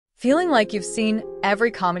Feeling like you've seen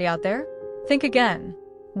every comedy out there? Think again.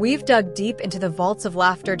 We've dug deep into the vaults of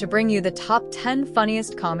laughter to bring you the top 10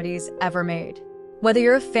 funniest comedies ever made. Whether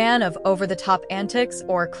you're a fan of over-the-top antics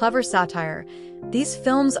or clever satire, these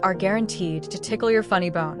films are guaranteed to tickle your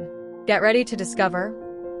funny bone. Get ready to discover,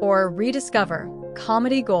 or rediscover,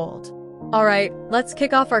 comedy gold. Alright, let's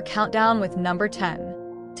kick off our countdown with number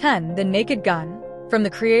 10. 10. The Naked Gun. From the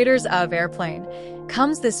creators of Airplane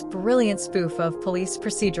comes this brilliant spoof of police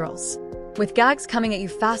procedurals. With gags coming at you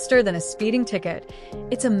faster than a speeding ticket,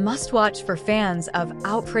 it's a must-watch for fans of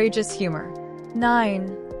outrageous humor.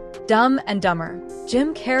 9. Dumb and Dumber.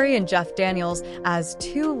 Jim Carrey and Jeff Daniels as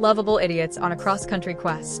two lovable idiots on a cross-country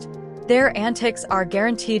quest. Their antics are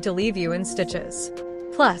guaranteed to leave you in stitches.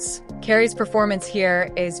 Plus, Carrey's performance here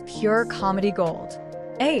is pure comedy gold.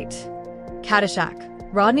 8. Caddyshack.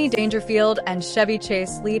 Rodney Dangerfield and Chevy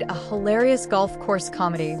Chase lead a hilarious golf course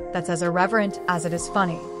comedy that's as irreverent as it is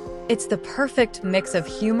funny. It's the perfect mix of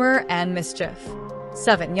humor and mischief.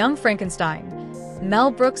 7. Young Frankenstein.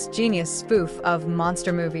 Mel Brooks' genius spoof of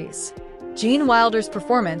monster movies. Gene Wilder's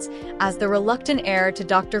performance as the reluctant heir to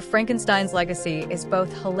Dr. Frankenstein's legacy is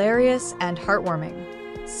both hilarious and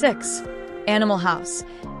heartwarming. 6. Animal House.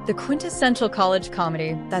 The quintessential college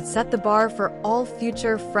comedy that set the bar for all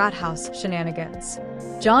future frat house shenanigans.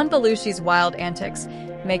 John Belushi's wild antics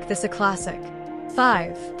make this a classic.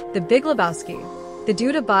 5. The Big Lebowski. The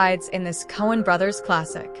dude abides in this Coen Brothers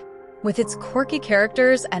classic. With its quirky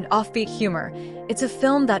characters and offbeat humor, it's a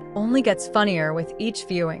film that only gets funnier with each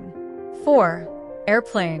viewing. 4.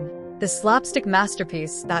 Airplane. The slapstick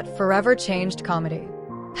masterpiece that forever changed comedy.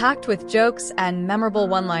 Packed with jokes and memorable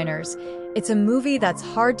one-liners, it's a movie that's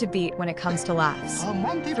hard to beat when it comes to laughs.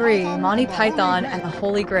 3. Monty Python and the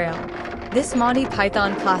Holy Grail. This Monty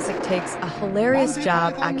Python classic takes a hilarious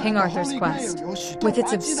jab at King Arthur's quest. With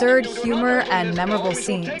its absurd humor and memorable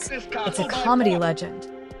scenes, it's a comedy legend.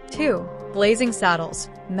 2. Blazing Saddles.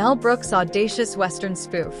 Mel Brooks' audacious Western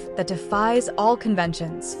spoof that defies all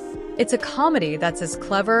conventions. It's a comedy that's as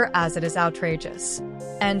clever as it is outrageous.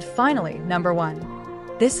 And finally, number 1.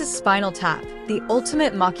 This is Spinal Tap, the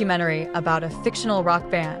ultimate mockumentary about a fictional rock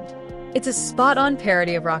band. It's a spot-on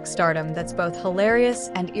parody of rock stardom that's both hilarious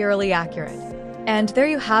and eerily accurate. And there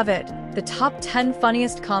you have it, the top 10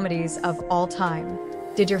 funniest comedies of all time.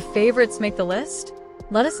 Did your favorites make the list?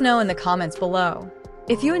 Let us know in the comments below.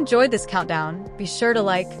 If you enjoyed this countdown, be sure to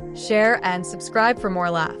like, share, and subscribe for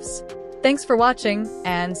more laughs. Thanks for watching,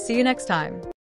 and see you next time.